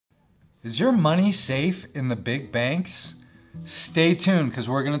Is your money safe in the big banks? Stay tuned because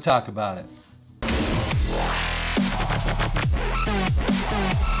we're going to talk about it.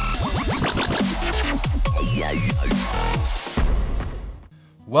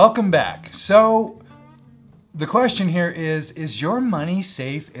 Welcome back. So the question here is your money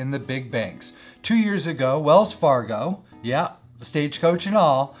safe in the big banks? 2 years ago, Wells Fargo, yeah, stagecoach and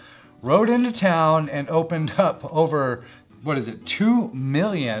all, rode into town and opened up over, 2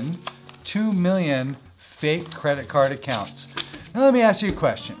 million fake credit card accounts. Now let me ask you a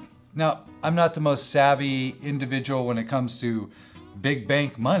question. Now, I'm not the most savvy individual when it comes to big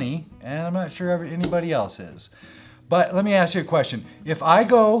bank money, and I'm not sure anybody else is. But let me ask you a question. If I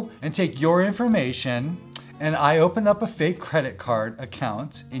go and take your information and I open up a fake credit card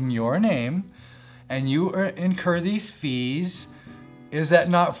account in your name and you incur these fees, is that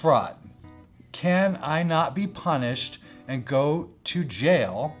not fraud? Can I not be punished and go to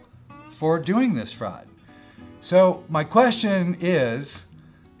jail for doing this fraud? So my question is,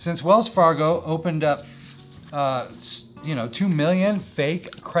 since Wells Fargo opened up 2 million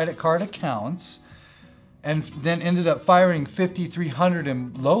fake credit card accounts and then ended up firing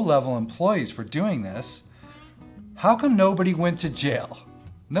 5,300 low-level employees for doing this, how come nobody went to jail?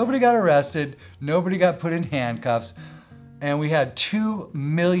 Nobody got arrested, nobody got put in handcuffs, and we had 2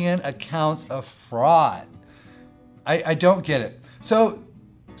 million accounts of fraud. I don't get it. So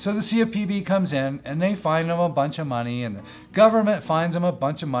the CFPB comes in and they fine them a bunch of money, and the government fines them a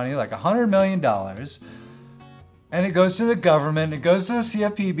bunch of money, like $100 million, and it goes to the government, it goes to the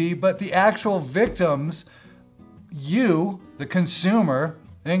CFPB, but the actual victims, you, the consumer,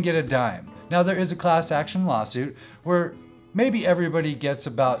 didn't get a dime. Now there is a class action lawsuit where maybe everybody gets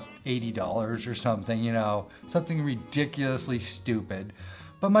about $80 or something, something ridiculously stupid.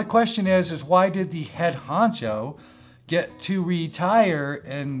 But my question is why did the head honcho get to retire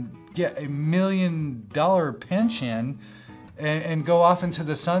and get $1 million pension and go off into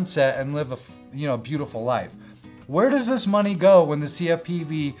the sunset and live a beautiful life? Where does this money go when the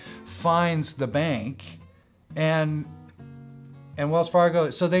CFPB fines the bank and Wells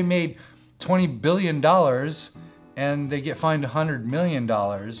Fargo? So they made $20 billion and they get fined $100 million,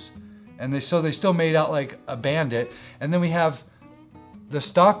 and they still made out like a bandit. And then we have the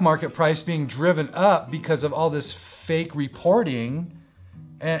stock market price being driven up because of all this fake reporting,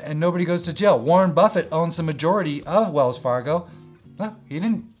 and nobody goes to jail. Warren Buffett owns the majority of Wells Fargo. Well, he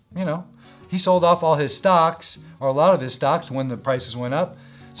didn't, he sold off all his stocks, or a lot of his stocks, when the prices went up.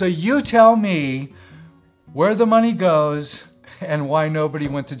 So you tell me where the money goes and why nobody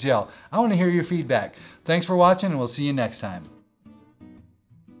went to jail. I want to hear your feedback. Thanks for watching, and we'll see you next time.